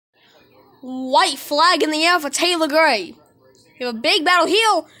White flag in the air for Taylor Gray. We have a big battle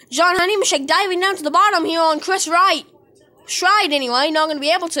here. John Nemechek diving down to the bottom here on Kris Wright. Tried anyway, not going to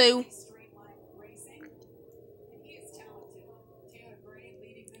be able to.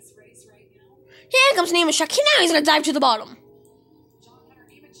 Here comes Nemechek. Now he's going to dive to the bottom.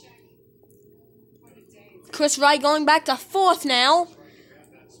 Kris Wright going back to 4th now.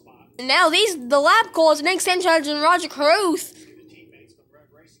 And now the lap cars, Nick Sanchez and Roger Caruth,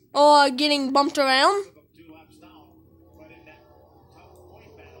 are getting bumped around.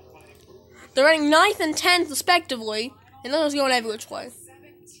 They're running 9th and 10th respectively, and they're just going every which way.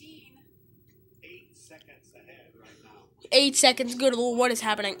 8 seconds, good lord, what is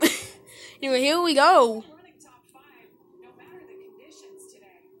happening? Anyway, here we go.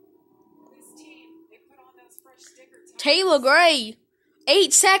 Taylor Gray,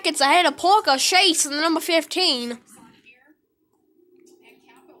 8 seconds ahead of Parker Chase in the number 15.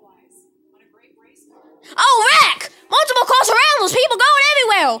 Oh, wreck! Multiple cars around, there's people going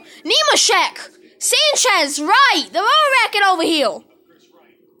everywhere. Nemechek, Sanchez, Wright, they're all wrecking over here.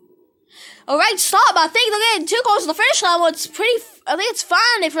 Alright, stop. I think they're getting too close to the finish line. Well, I think it's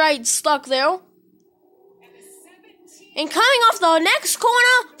fine if Wright's stuck there. And coming off the next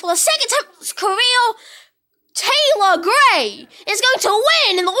corner for the second time in his career, Taylor Gray is going to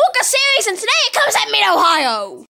win in the ARCA Series, and today it comes at Mid-Ohio.